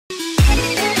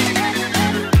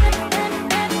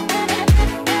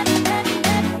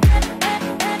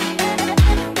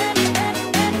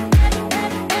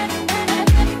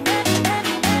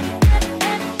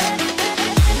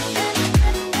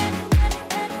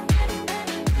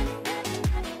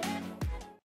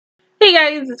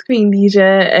guys, it's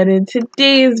Queendija, and in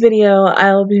today's video,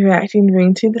 I'll be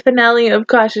reacting to the finale of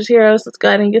Cautious Heroes. Let's go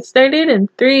ahead and get started in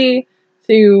 3,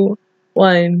 2,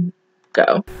 1,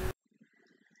 go.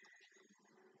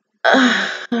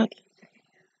 Okay.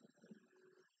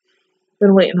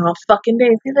 Been waiting all fucking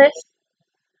day for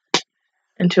this.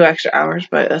 And 2 extra hours,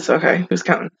 but that's okay. Who's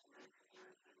counting?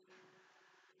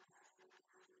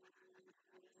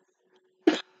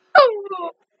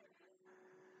 Oh,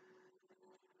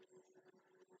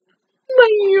 my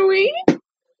Yui.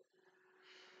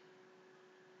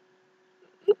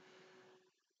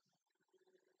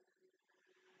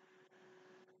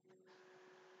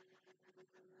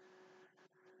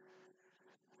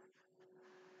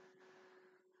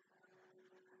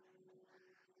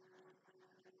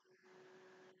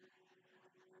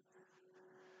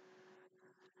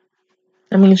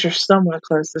 That means you're somewhat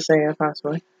close to saying it,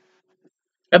 possibly.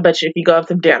 I bet you if you go up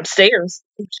them damn stairs.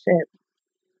 Oh, shit.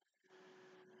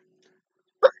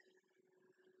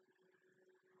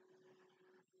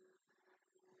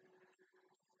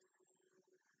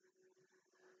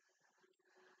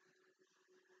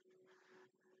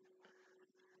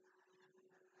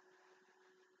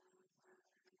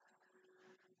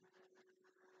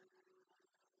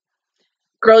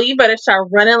 Girl, you better start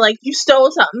running like you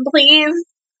stole something, please.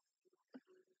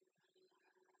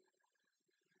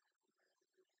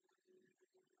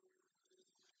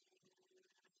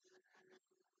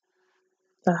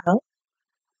 The hell?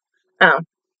 Oh.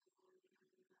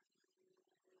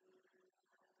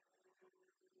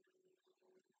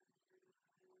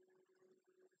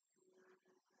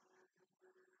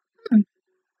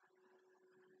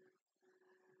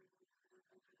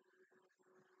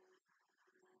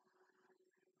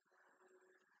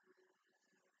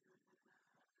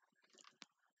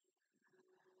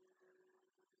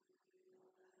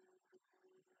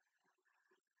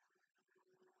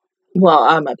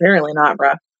 Well, apparently not,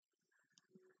 bruh.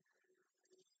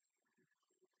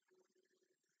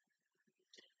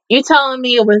 You telling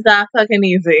me it was that fucking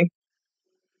easy?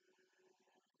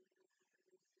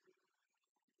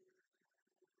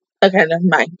 Okay, never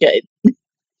mind. Good.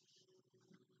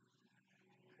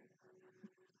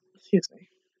 Excuse me.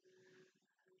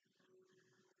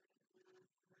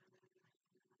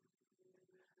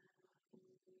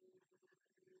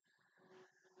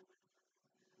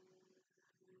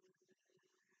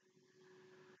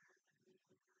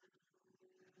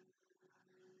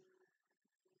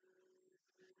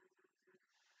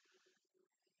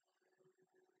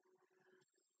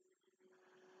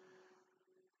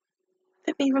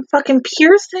 Didn't even fucking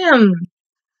pierce him.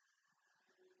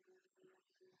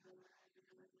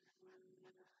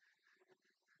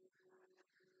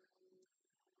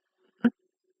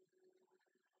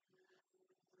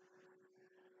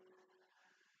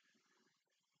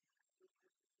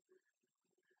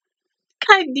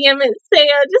 God damn it,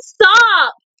 Saya, just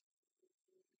stop.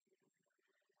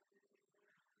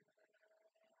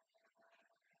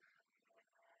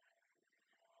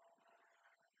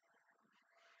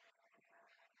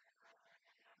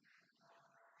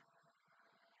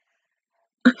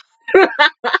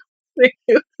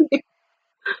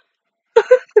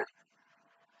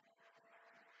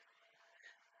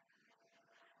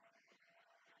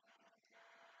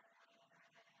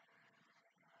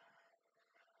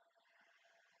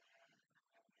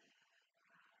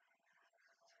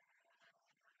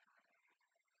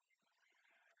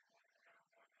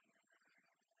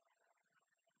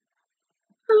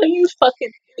 Oh, you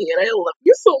fucking idiot. I love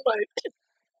you so much.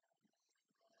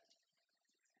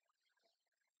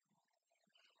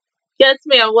 Yes,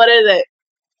 ma'am, what is it?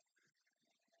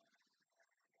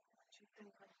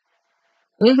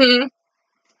 Mm-hmm.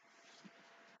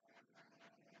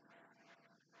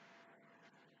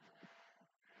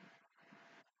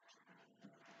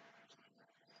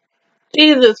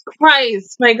 Jesus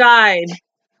Christ, my God.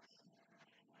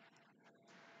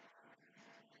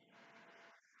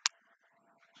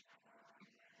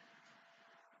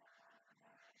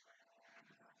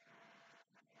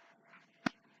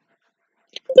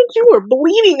 Think you were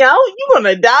bleeding out? You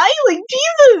gonna die? Like,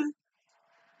 Jesus.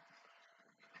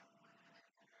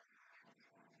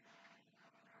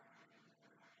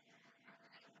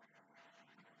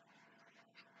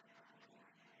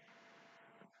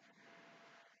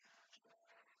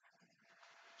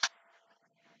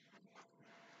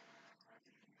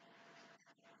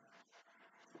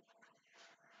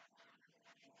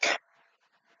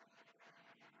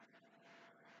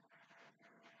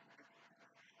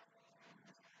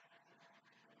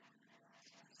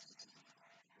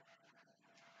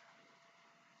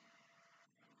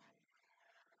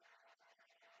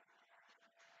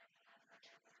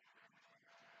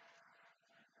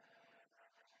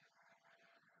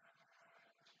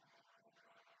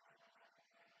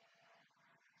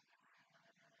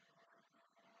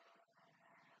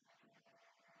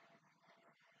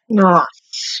 Oh,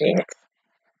 shit.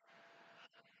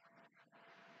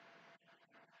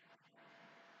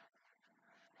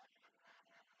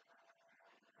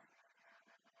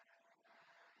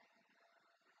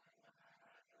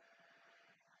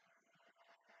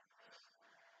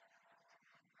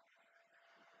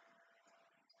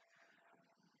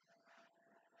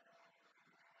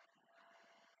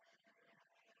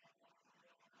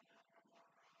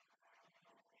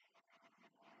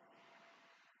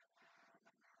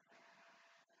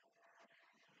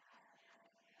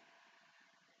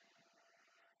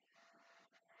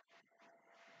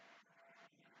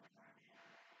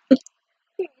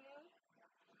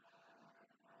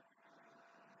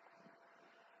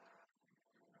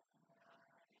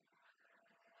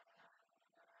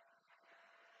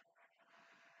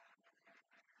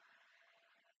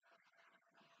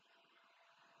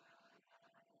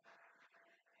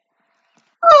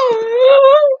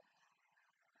 Oh.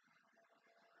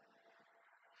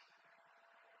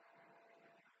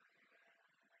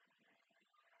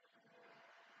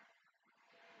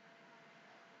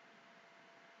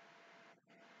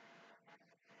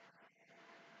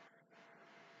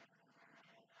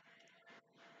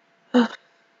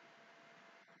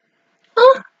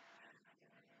 Oh.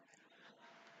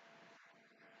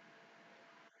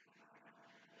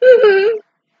 Mhm.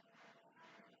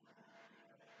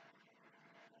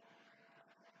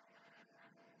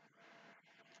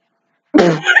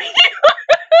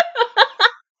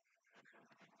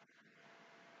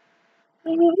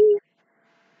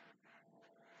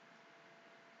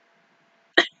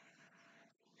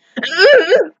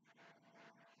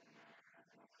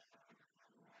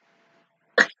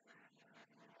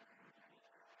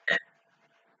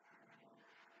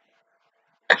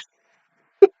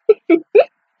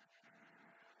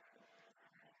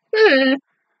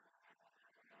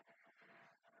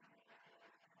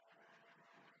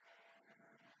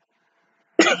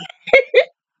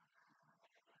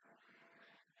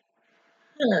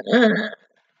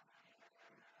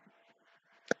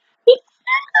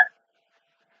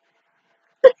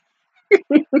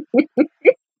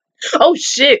 Oh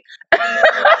shit.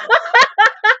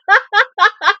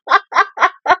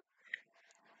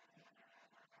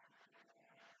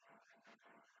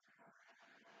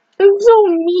 It's so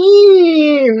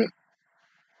mean.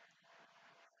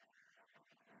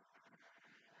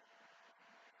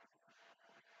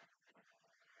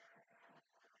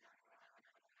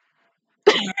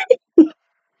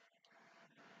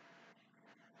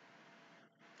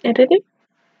 Edited?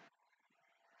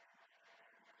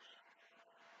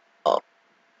 Oh.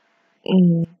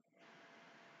 Mm.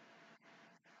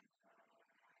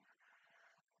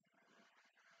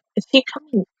 Is he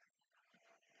coming?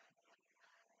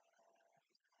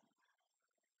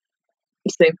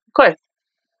 Same. Of course.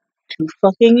 Too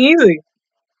fucking easy.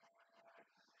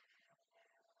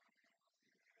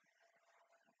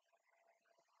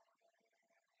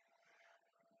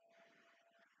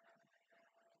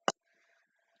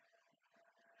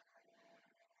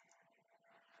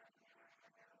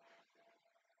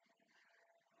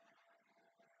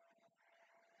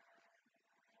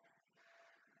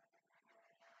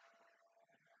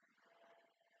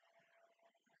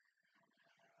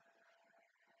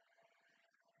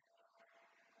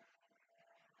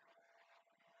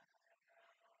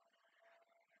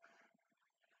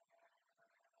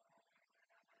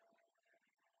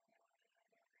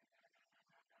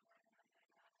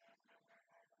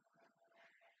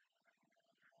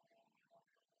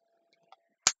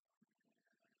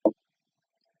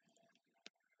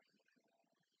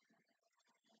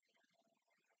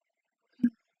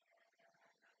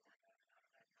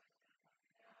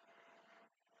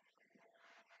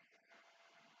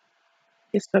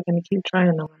 He's still gonna keep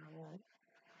trying no matter what.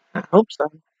 I hope so.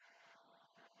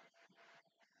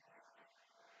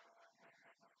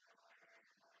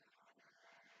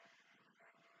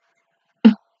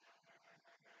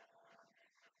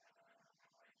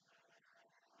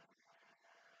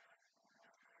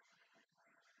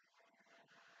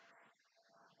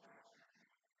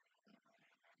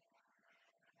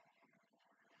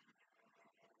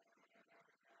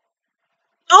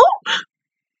 Oh!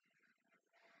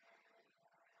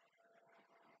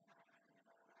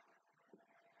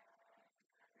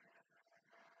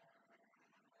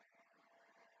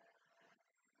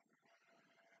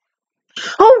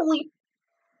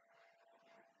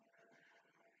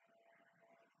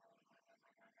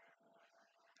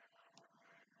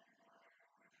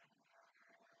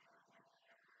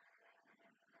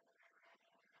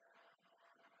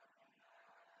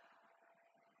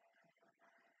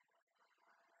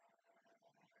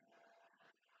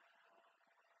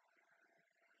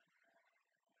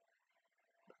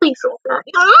 Please don't that.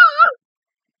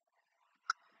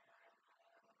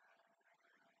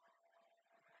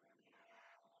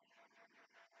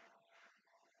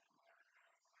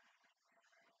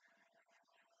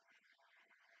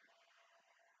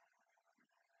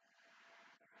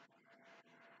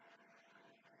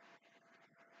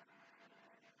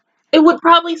 It would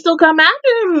probably still come after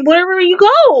him wherever you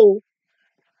go.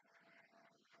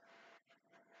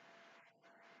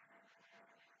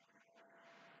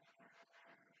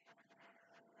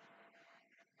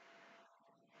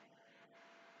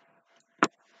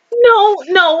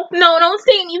 No, don't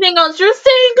say anything else. You're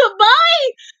saying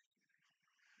goodbye.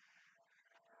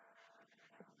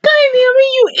 God damn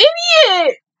it, you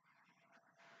idiot.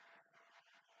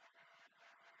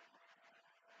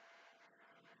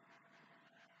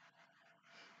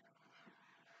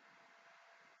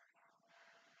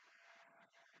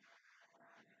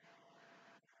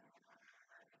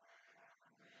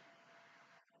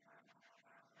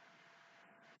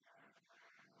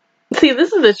 See,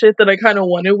 this is the shit that I kind of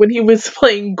wanted when he was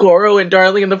playing Goro and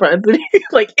Darling in the front.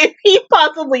 Like, if he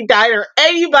possibly died or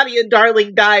anybody in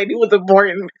Darling died, it was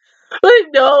important. But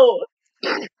no.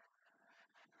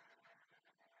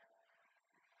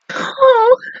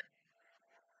 Oh.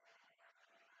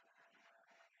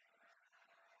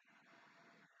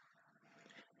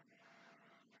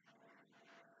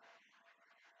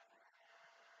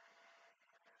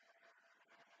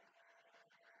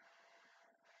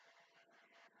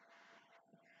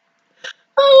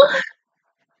 Oh.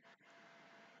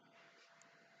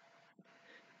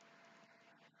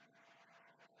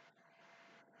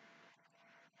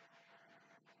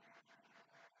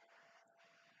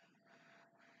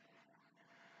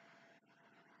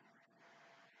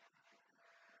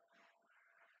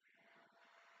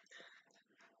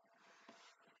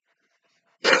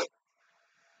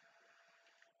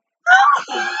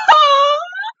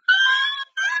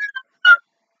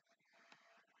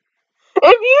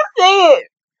 If you say it.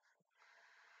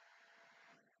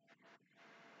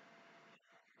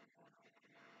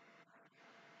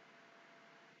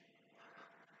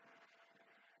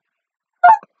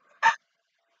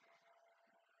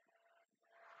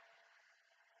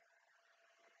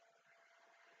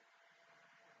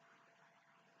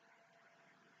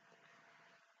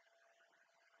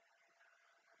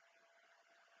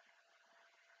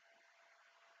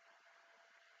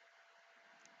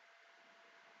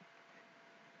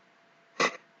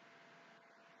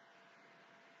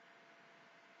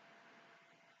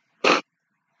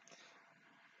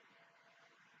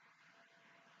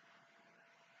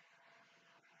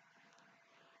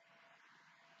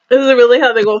 This is really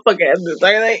how they gonna fucking end this,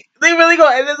 are they? They really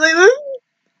gonna end this like this?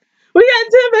 We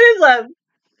got 10 minutes left.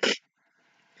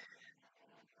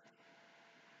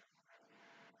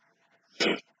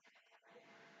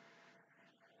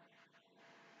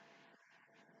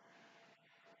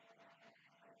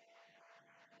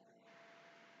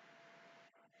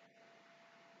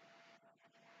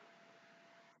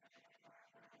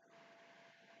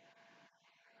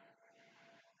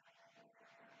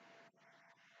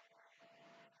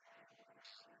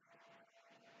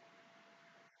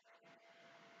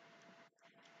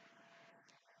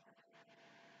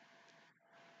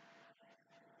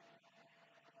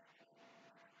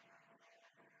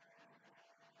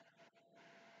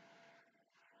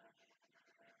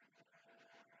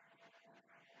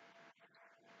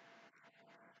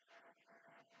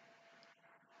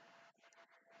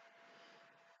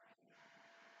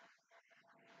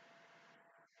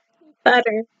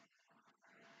 Better.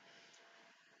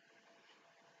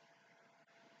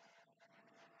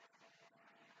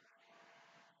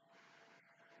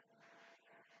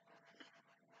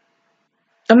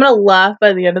 I'm gonna laugh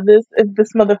by the end of this if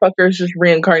this motherfucker is just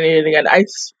reincarnated again. I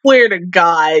swear to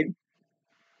God.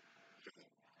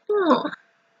 Oh.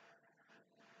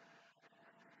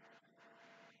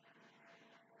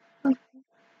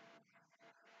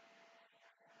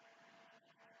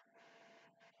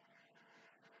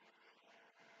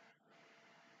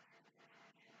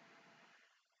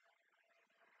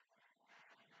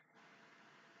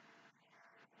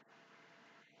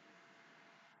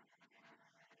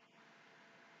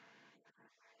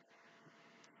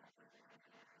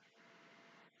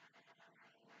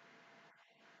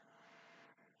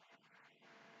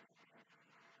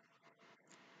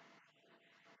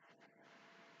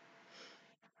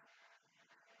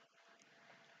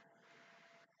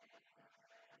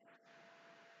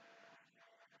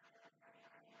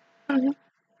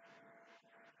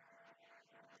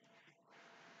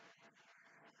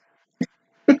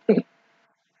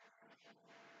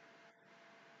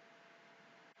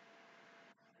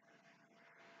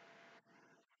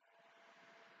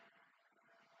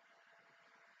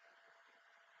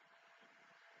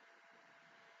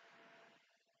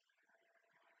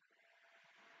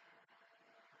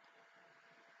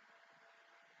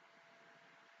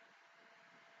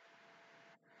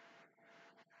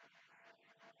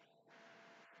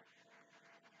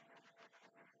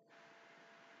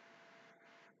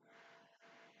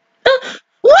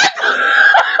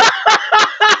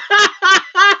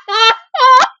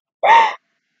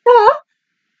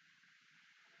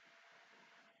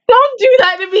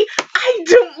 mad at me. I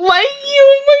don't like you.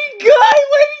 Oh my god,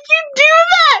 why did you do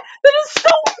that? That is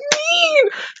so mean.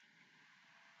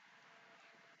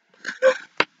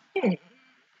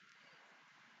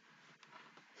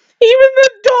 Even the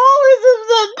doll is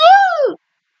upset. No!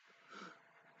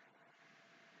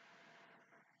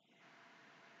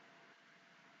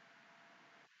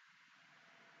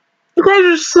 You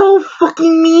guys are so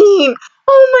fucking mean.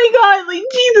 Oh my god, like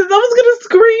Jesus, I was gonna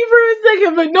scream for a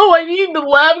second, but no, I needed to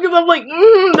laugh because I'm like,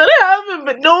 that happened,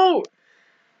 but no.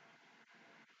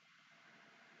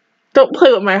 Don't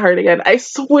play with my heart again. I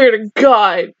swear to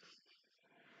God.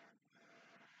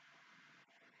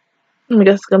 I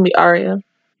guess it's gonna be Arya.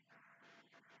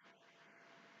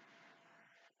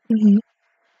 Mm-hmm.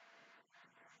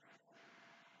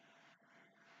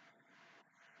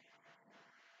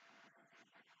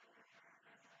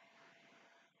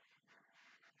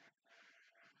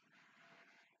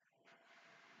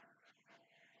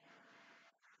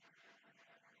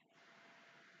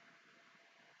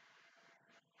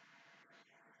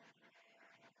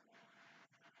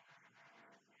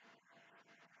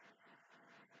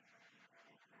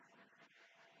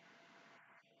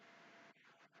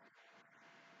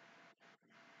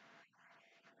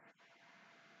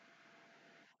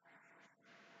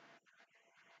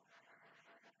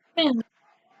 Man,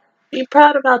 be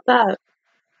proud about that.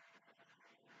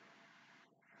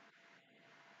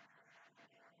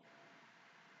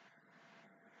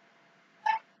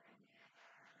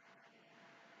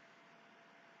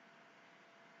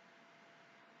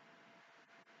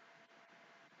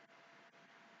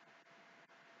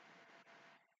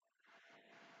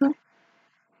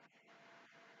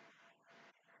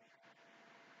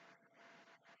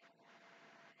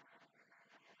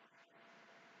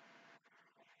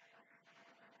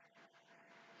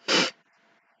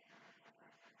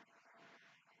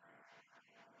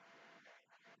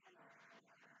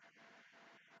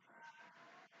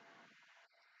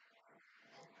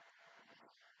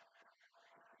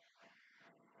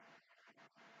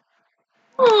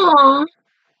 Aww.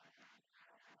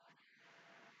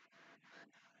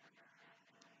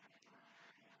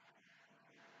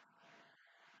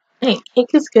 Hey, cake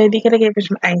is good. You gotta give her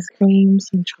some ice cream,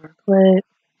 some chocolate.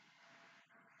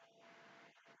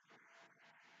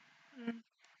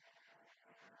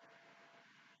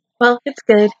 Well, it's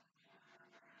good.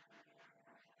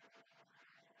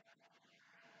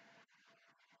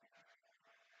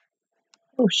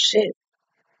 Oh shit.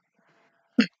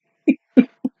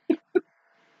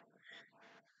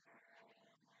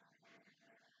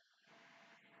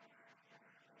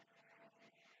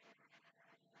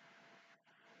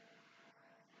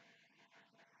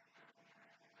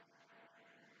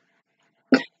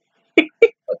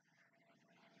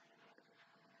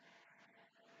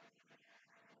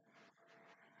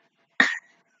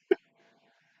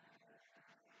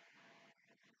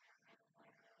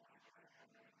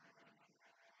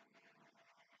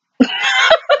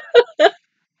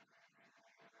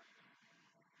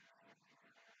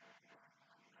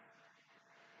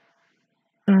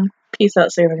 Peace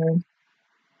out, Sailor Moon.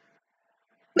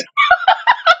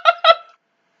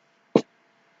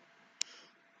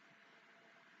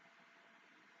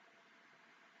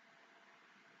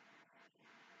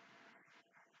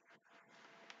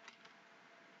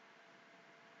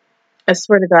 I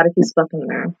swear to God, if he's fucking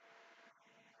there.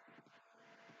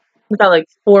 We got like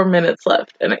 4 minutes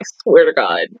left, and I swear to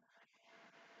God.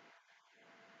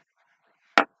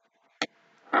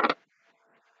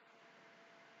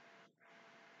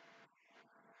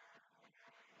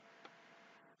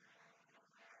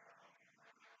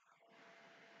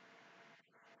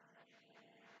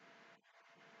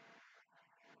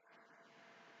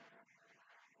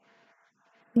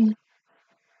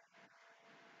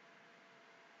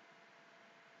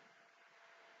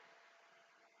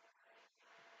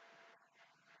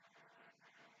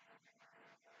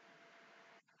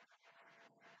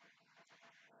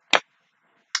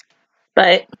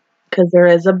 But, because there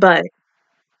is a but.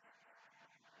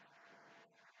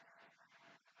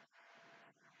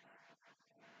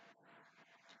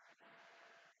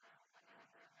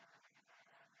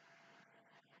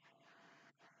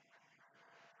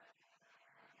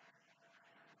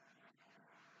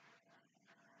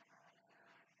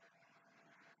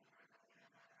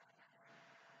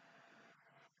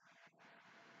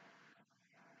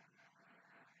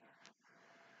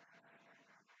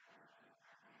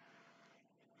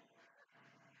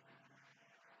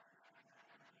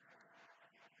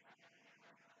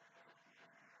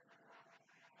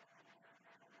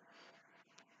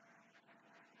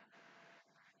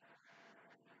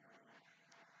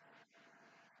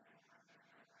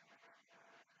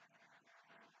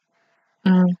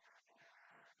 Mm.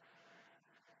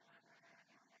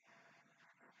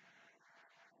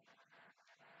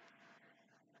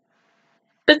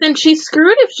 But then she's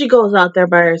screwed if she goes out there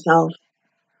by herself.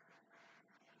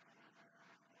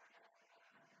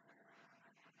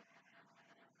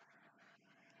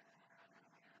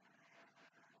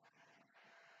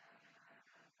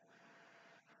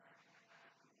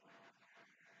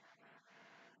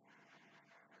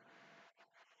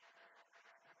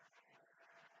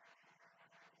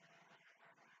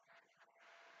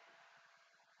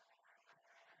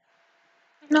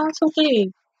 No, it's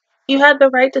okay. You had the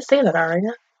right to say that,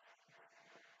 Aria.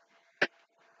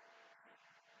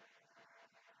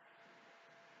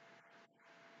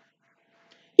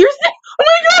 You're saying, oh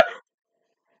my god!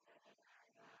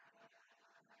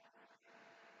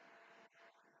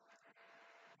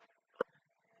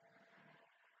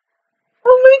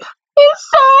 Oh my god! It's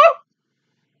so.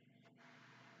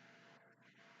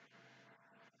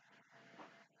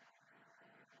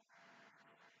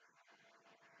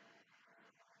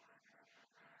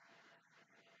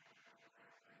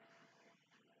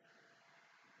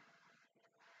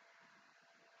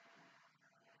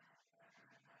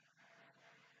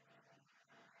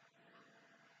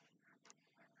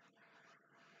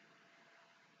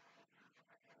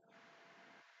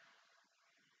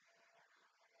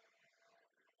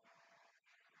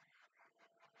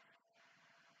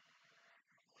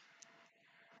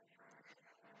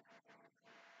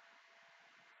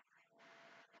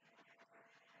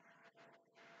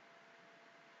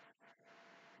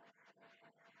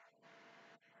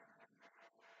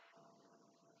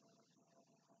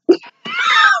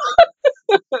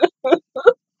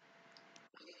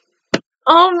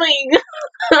 Oh my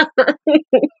god.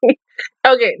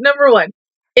 Okay, number one.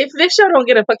 If this show don't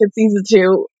get a fucking season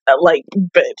 2, like,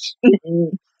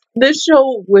 bitch. This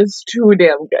show was too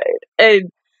damn good.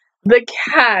 And the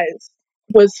cast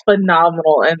was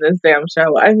phenomenal in this damn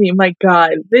show. I mean, my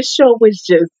god. This show was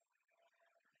just,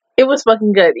 it was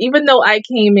fucking good. Even though I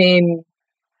came in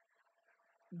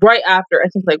right after, I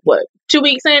think, like, what, 2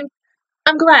 weeks in?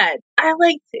 I'm glad. I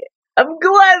liked it. I'm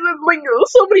glad that, like,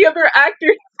 so many other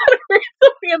actors that were in so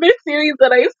many other series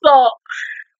that I saw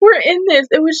were in this.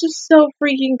 It was just so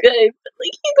freaking good.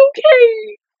 Like, he's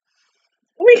okay.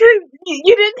 Because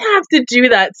you didn't have to do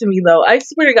that to me, though. I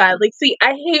swear to God. Like, see,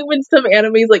 I hate when some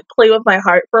animes, like, play with my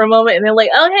heart for a moment and they're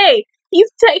like, oh, hey,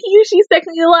 she's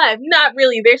technically alive. Not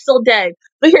really. They're still dead.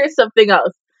 But here's something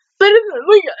else. But,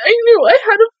 like, I knew. I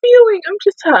had a feeling. I'm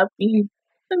just happy.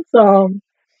 That's all.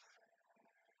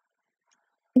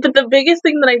 But the biggest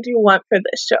thing that I do want for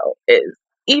this show is,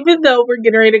 even though we're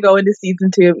getting ready to go into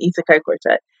season 2 of Isekai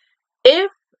Quartet,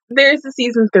 if there's a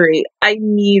season 3, I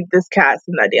need this cast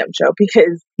in that damn show,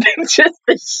 because just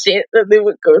the shit that they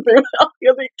would go through with all the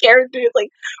other characters, like,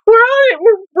 we're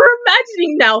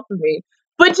imagining now for me,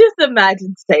 but just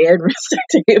imagine Seiya and Mr.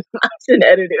 Dave, imagine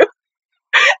Edidu,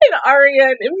 and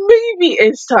Ariane, and maybe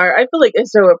Ishtar. I feel like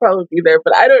Ishtar would probably be there,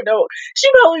 but I don't know.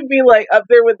 She'd probably be, like, up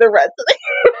there with the rest of the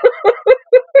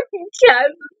cast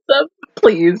and stuff.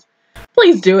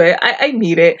 Please do it. I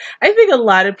need it. I think a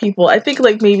lot of people, I think,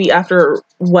 like, maybe after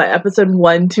what, episode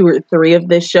 1, 2, or 3 of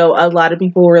this show, a lot of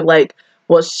people were like,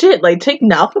 well, shit, like, take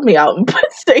Naofumi out and put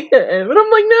Seiya in. But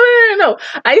I'm like, no.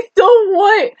 I still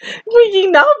want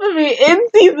freaking Naofumi in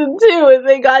season 2, and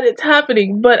thank God it's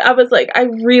happening. But I was like, I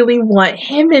really want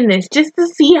him in this, just to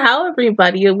see how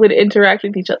everybody would interact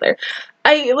with each other.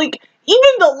 Even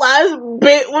the last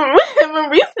bit with him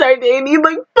and Restart Day, and he,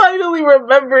 like, finally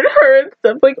remembered her and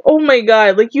stuff. Like, oh my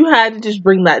god, like, you had to just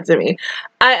bring that to me.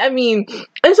 I mean,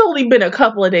 it's only been a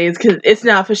couple of days, because it's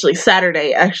now officially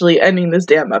Saturday, actually ending this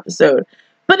damn episode.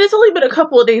 But it's only been a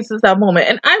couple of days since that moment,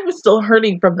 and I was still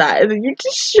hurting from that. And then you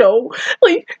just show,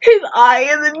 like, his eye,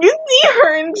 and then you see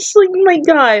her, and just, like, my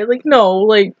god, like, no,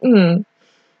 like,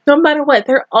 no matter what,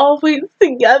 they're always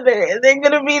together, and they're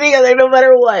gonna be together no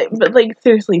matter what. But, like,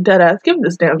 seriously, deadass, give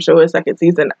this damn show a second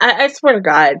season. I swear to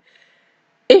God,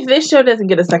 if this show doesn't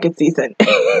get a second season,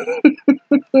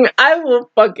 I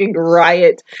will fucking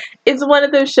riot. It's one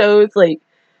of those shows, like,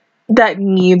 that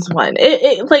needs one.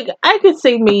 Like, I could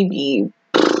say maybe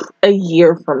a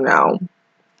year from now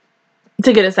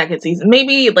to get a second season.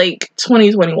 Maybe, like,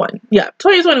 2021. Yeah,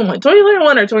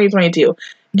 2021 or 2022.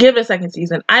 Give it a second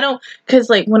season. I don't, because,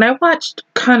 like, when I watched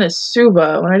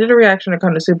Konosuba, when I did a reaction to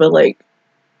Konosuba, like,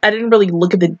 I didn't really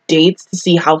look at the dates to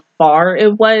see how far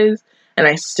it was, and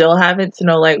I still haven't to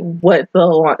know, like, what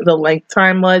the length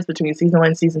time was between season 1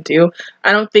 and season 2.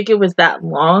 I don't think it was that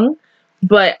long,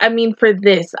 but, I mean, for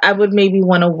this, I would maybe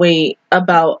want to wait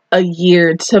about a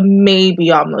year to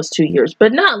maybe almost 2 years,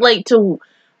 but not, like, to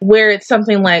where it's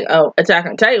something like, oh, Attack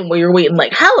on Titan, where you're waiting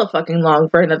like hella fucking long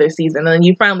for another season, and then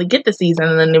you finally get the season,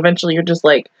 and then eventually you're just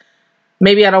like,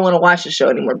 maybe I don't want to watch the show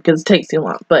anymore because it takes too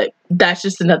long. But that's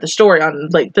just another story on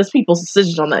like this people's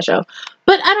decisions on that show.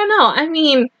 But I don't know. I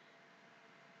mean,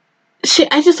 shit,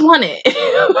 I just want it.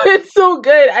 It's so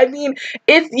good. I mean,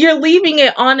 you're leaving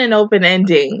it on an open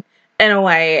ending in a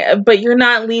way, but you're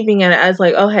not leaving it as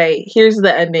like, oh hey, here's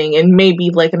the ending, and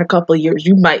maybe like in a couple of years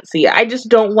you might see it. I just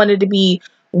don't want it to be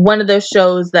one of those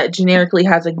shows that generically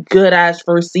has a good ass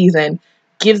first season,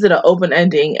 gives it an open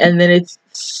ending, and then it's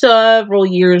several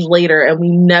years later and we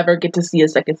never get to see a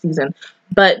second season.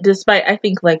 But despite, I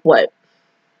think, like, would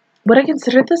I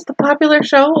consider this the popular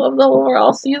show of the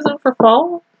overall season for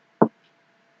fall?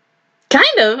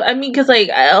 Kind of. I mean, because like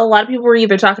a lot of people were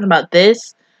either talking about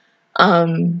this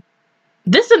and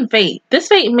Fate. This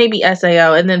Fate maybe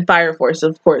SAO, and then Fire Force,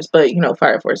 of course, but you know,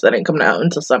 Fire Force, that ain't coming out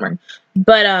until summer.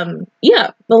 But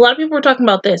yeah, a lot of people were talking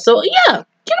about this. So yeah,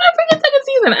 give it a freaking second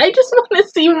season. I just want to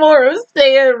see more of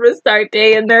Seiya and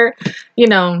Restarte and their, you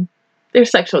know, their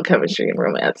sexual chemistry and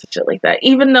romance and shit like that.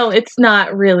 Even though it's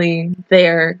not really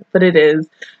there, but it is.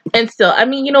 And still, I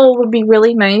mean, you know, it would be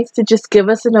really nice to just give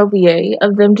us an OVA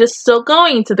of them just still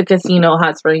going to the casino,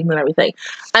 hot springs, and everything.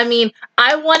 I mean,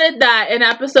 I wanted that in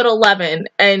episode 11,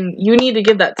 and you need to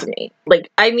give that to me. Like,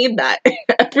 I need that.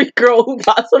 Every girl who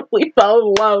possibly fell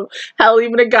in love, hell,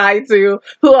 even a guy too,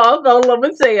 who all fell in love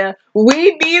with Seiya.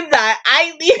 We need that.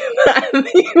 I need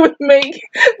that. You would make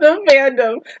the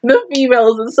fandom, the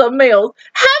females, and some males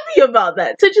happy about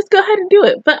that. So just go ahead and do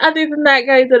it. But other than that,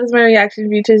 guys, that is my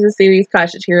reaction to the series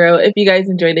Cautious Hero. If you guys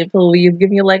enjoyed it, please give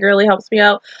me a like. It really helps me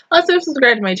out. Also,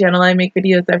 subscribe to my channel. I make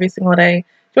videos every single day.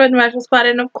 Join the Magical Squad,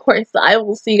 and of course, I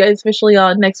will see you guys officially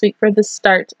on next week for the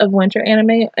start of winter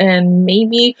anime, and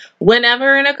maybe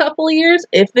whenever in a couple of years,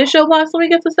 if this show possibly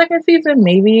gets a second season,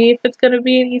 maybe if it's going to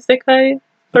be an Isekai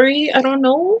 3, I don't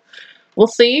know. We'll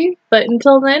see. But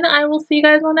until then, I will see you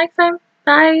guys all next time.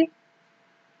 Bye.